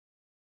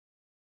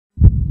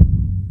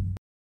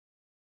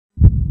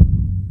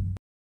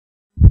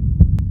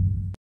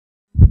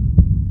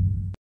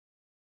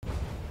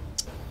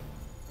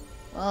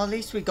Well, at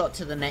least we got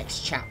to the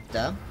next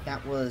chapter.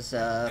 That was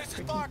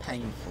pretty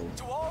painful.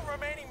 To all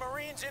remaining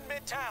Marines in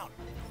Midtown,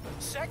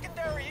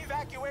 secondary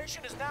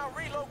evacuation is now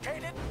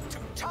relocated to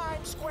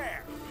Times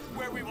Square,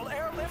 where we will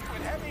airlift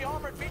with heavy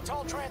armored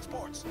VTOL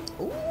transports.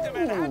 Ooh. The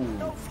Manhattan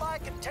no-fly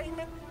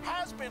containment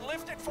has been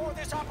lifted for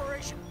this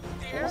operation.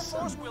 The Air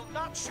Force will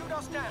not shoot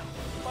us down,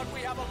 but we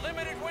have a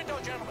limited window,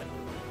 gentlemen.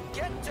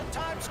 Get to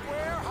Times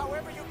Square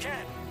however you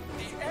can.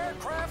 The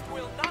aircraft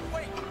will not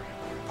wait.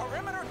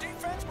 Perimeter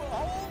defense will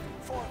hold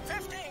for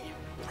 15,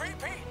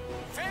 repeat,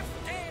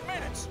 15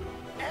 minutes.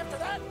 After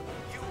that,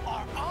 you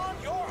are on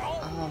your own.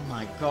 Oh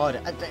my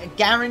god,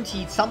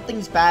 guaranteed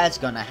something's bad's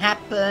gonna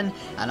happen,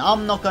 and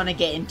I'm not gonna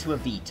get into a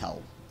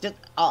VTOL.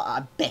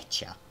 I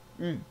betcha.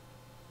 The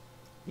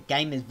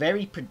game is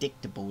very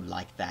predictable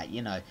like that,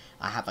 you know.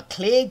 I have a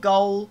clear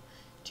goal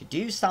to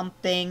do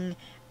something,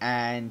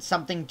 and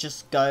something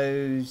just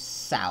goes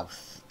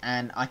south,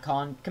 and I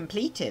can't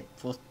complete it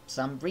for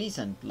some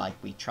reason. Like,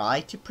 we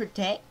try to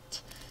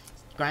protect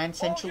Grand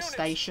Central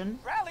Station.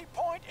 Rally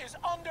Point is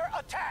under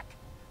attack.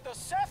 The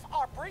Ceph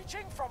are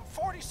breaching from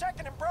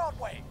 42nd and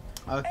Broadway.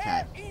 Okay.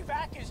 Air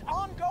evac is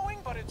ongoing,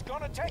 but it's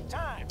gonna take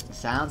time.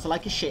 Sounds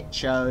like a shit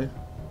show.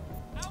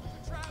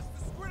 Alcatraz,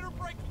 the squid are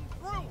breaking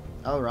through.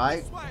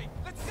 Alright. This way.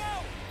 Let's go.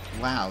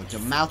 Wow,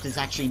 your mouth is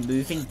actually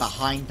moving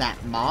behind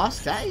that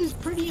mask. That is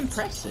pretty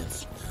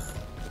impressive.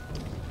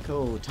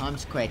 Cool,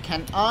 Times Square.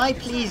 Can I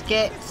please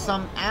get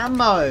some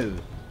ammo?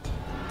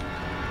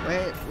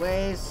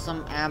 Where's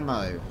some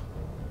ammo?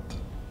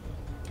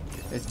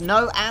 There's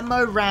no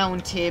ammo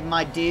round here,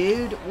 my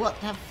dude. What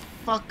the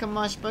fuck am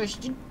I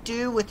supposed to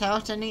do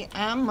without any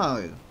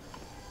ammo?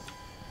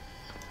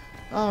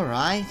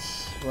 Alright,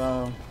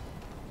 well.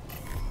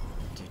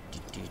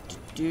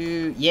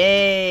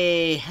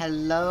 Yay!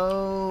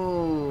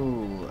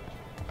 Hello!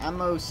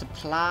 Ammo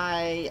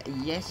supply.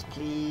 Yes,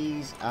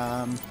 please.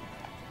 How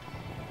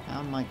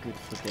am I good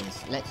for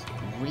this? Let's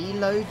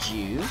reload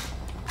you.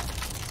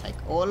 Take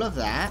all of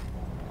that.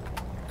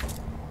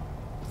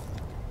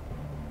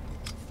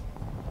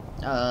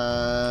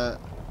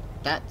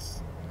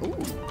 That's...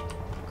 Ooh,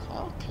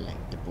 car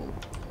collectible.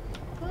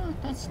 Oh,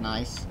 that's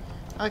nice.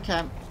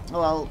 Okay,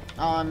 well,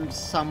 I'm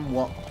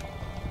somewhat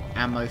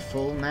ammo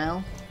full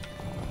now.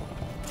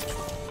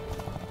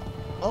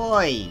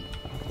 Oi!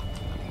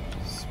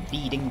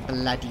 Speeding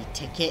bloody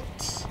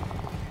tickets.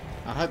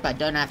 I hope I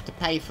don't have to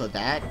pay for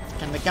that.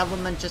 Can the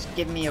government just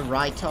give me a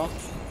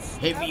write-off?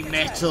 Heavy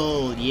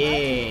metal,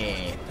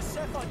 yeah! The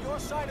Ceph on your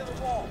side of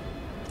the wall.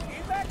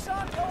 Evac's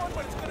ongoing,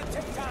 but it's gonna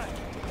take time.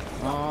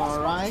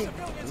 Alright.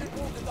 Civilians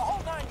involved in the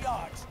whole 9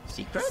 yards.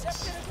 Secrets? Step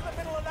into the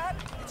middle of that,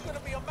 it's gonna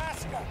be a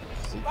massacre.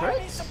 Secrets? Buy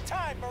me some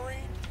time,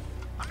 Marine.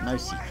 No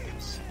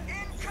secrets.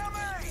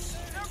 Incoming!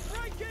 They're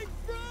breaking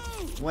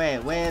through!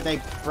 Where are they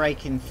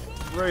breaking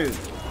through?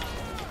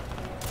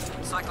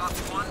 Cyclops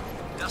 1,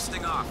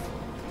 dusting off.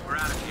 We're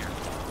out of here.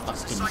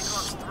 Fucking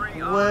Cyclops 3, we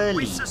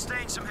swirly.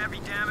 sustained some heavy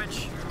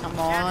damage. Come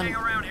Can't on. hang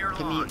around here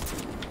long.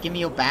 Give me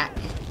your back.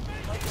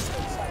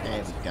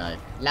 There we go.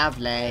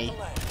 Lovely.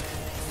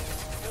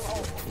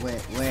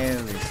 Where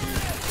is he?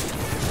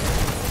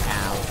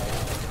 Ow.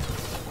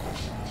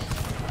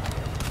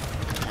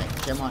 Okay,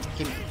 come on.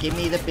 Give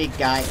me the big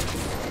guy.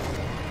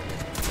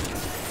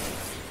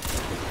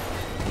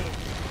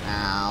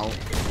 Ow.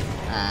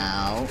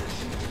 Ow.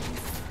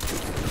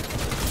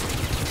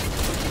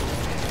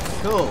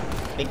 Cool.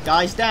 Big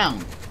guy's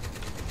down.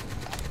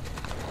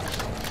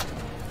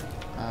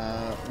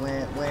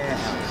 Where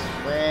else?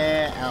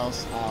 Where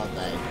else are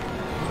they?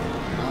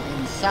 Not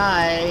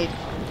inside.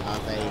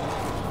 Are they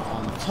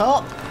on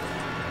top?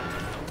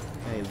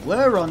 They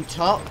were on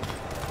top.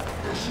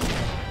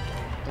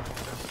 The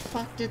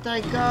fuck did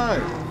they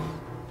go?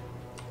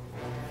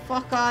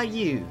 Fuck are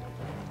you?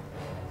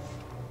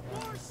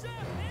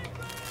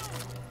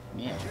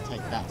 Yeah,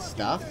 take that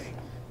stuff.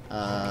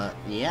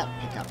 Yeah,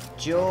 pick up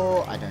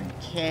jaw. I don't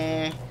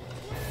care.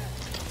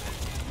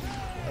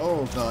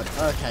 Oh god,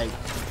 okay.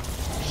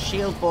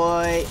 Shield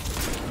boy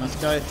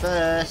must go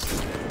first.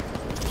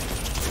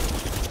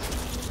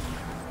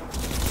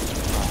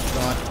 Oh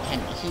god,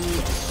 can he...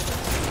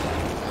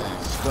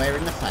 square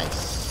in the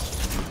face.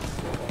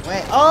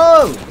 Where?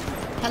 Oh!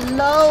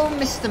 Hello,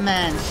 Mr.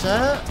 Man,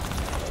 sir!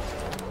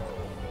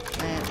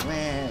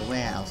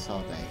 Where else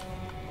are they?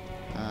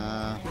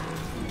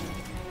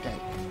 Okay.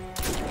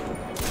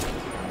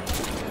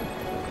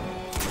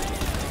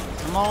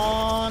 Come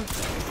on!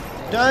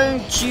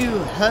 Don't you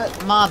hurt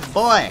my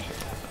boy!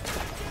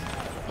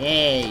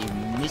 Yeah, you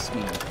missed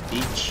me,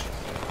 bitch.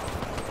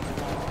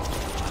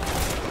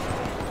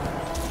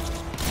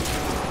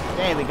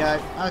 There we go.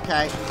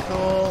 Okay,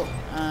 cool.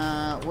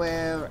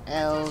 Where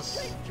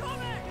else?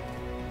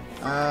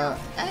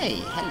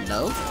 Hey,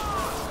 hello.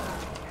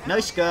 No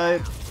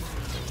scope.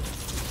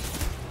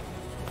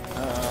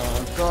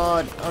 Oh,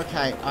 God.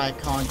 Okay, I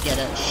can't get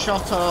a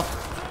shot off.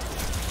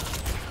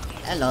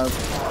 Hello.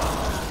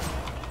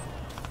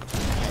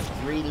 Okay,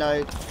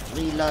 reload.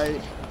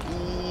 Reload.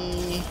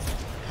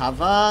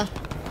 Cover.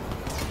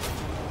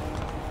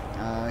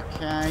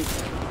 Okay.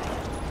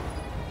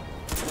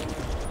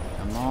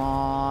 Come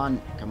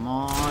on. Come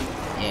on.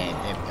 Yeah,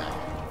 there we go.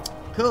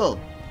 Cool.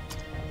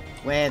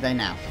 Where are they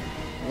now?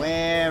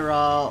 Where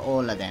are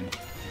all of them?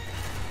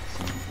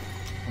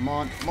 Come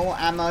on. More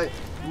ammo.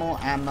 More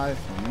ammo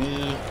for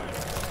me.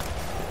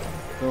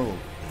 Cool.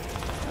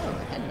 Oh,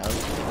 hello.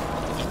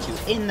 Get you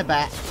in the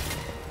back.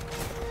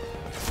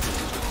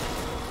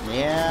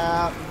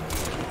 Yeah.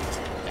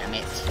 Damn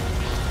it.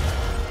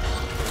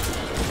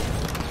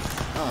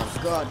 Oh,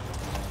 God.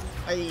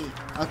 Hey.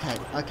 Okay,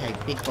 okay.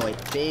 Big boy.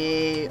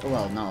 Big...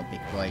 Well, not a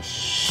big boy.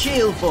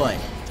 Shield boy.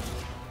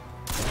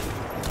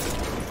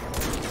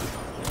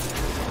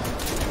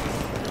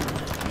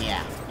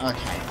 Yeah.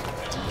 Okay.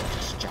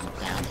 Just jump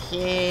down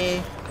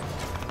here.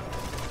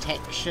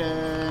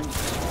 Protection.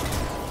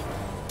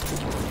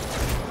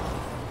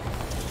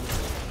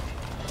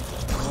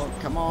 Oh,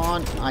 come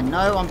on. I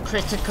know I'm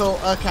critical.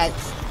 Okay.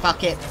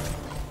 Fuck it.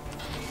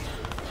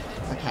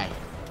 Okay.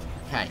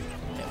 Okay.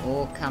 They're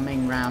all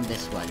coming round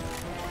this way.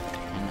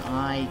 Can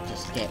I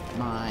just get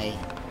my...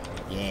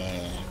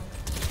 Yeah.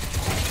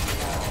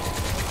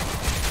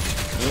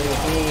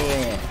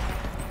 Here.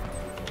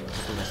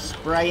 Do a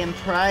spray and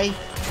pray.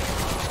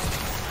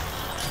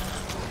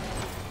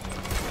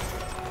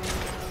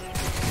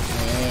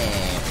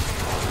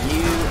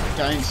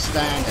 Don't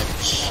stand a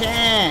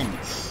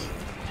chance.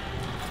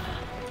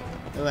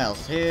 Who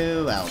else?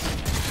 Who else?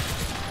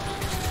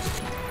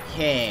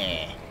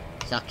 Yeah.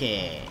 Suck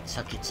it.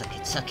 Suck it, suck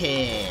it, suck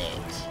it.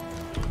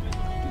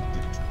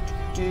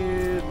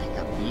 Pick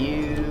up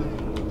you.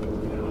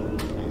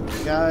 There we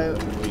go.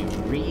 We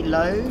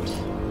reload.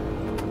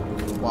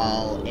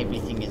 While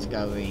everything is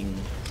going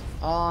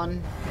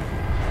on.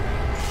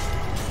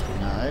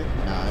 No,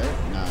 no,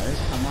 no.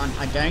 Come on.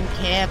 I don't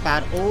care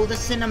about all the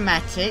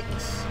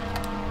cinematics.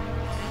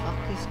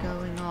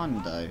 Going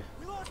on though?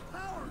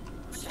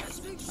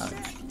 Oh,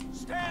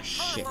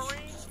 shit.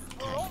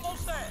 Okay.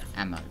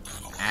 Ammo.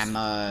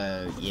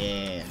 Ammo.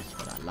 Yeah, that's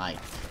what I like.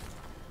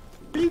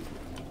 Bloop.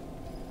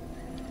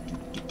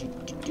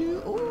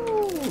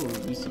 Ooh,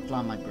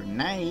 resupply my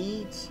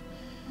grenades.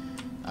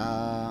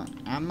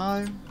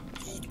 Ammo.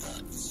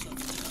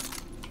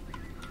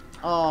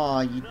 Oh,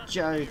 you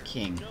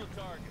joking.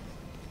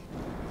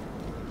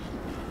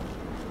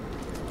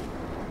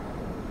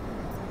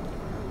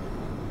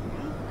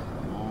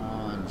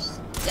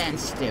 Stand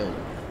still.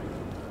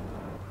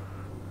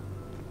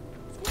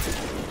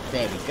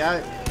 There we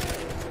go.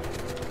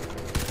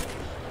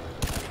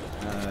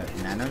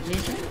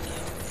 Nanovision.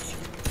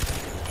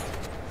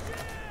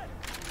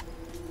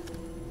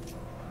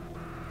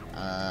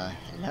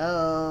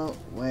 Hello?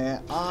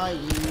 Where are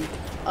you?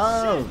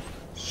 Oh,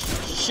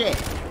 shit.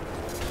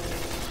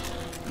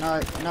 No,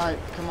 no,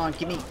 come on,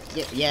 give me,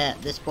 yeah,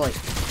 this boy.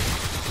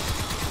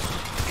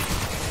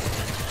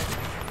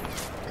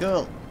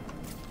 Cool.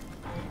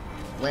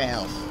 Where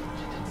else?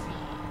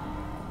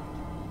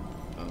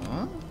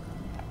 Oh?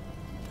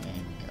 There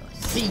we go. I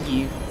see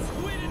you.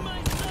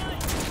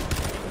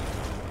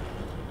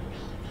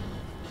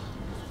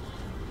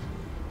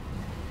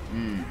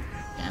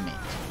 Damn it.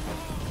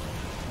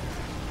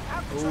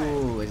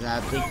 Ooh, is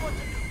that a big...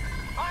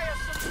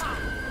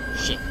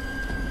 Shit.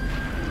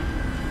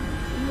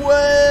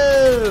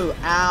 Whoa!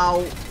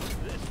 Ow!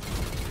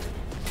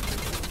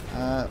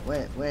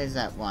 Where's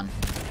that one?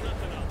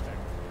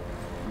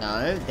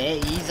 No, there,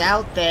 he's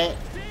out there.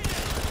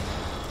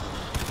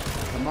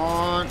 Come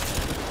on.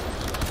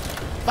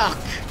 Fuck.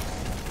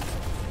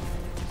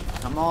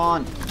 Come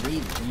on.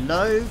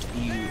 Reload,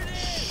 you.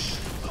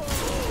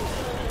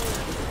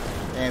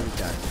 There we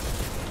go.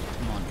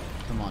 Come on.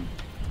 Come on.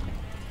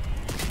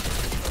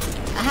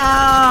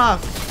 Ah!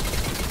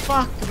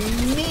 Fuck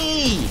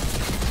me.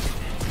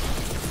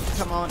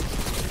 Come on.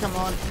 Come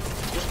on.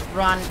 Just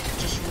run.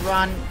 Just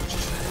run.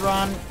 Just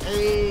run.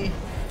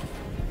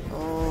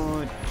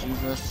 Oh,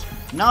 Jesus.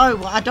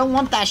 No, I don't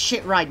want that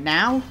shit right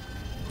now.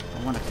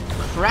 I want to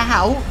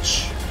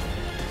crouch.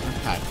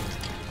 Okay.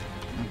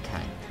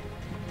 Okay.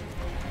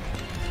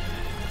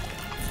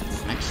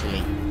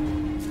 Actually.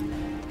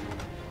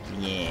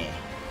 Yeah.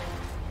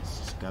 Let's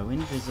just go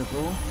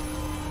invisible.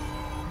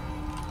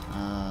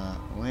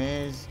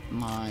 Where's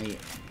my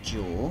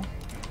jaw?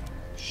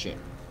 Shit.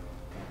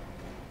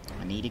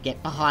 I need to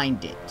get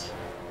behind it.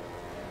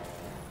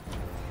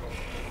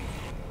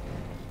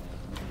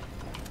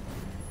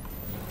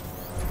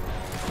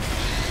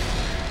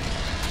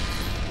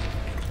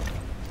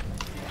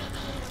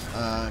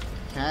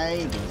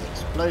 Okay, these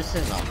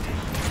explosives are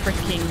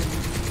freaking...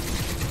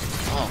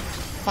 Oh,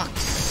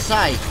 fuck's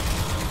sake!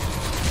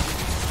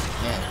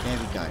 Yeah, there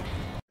we go.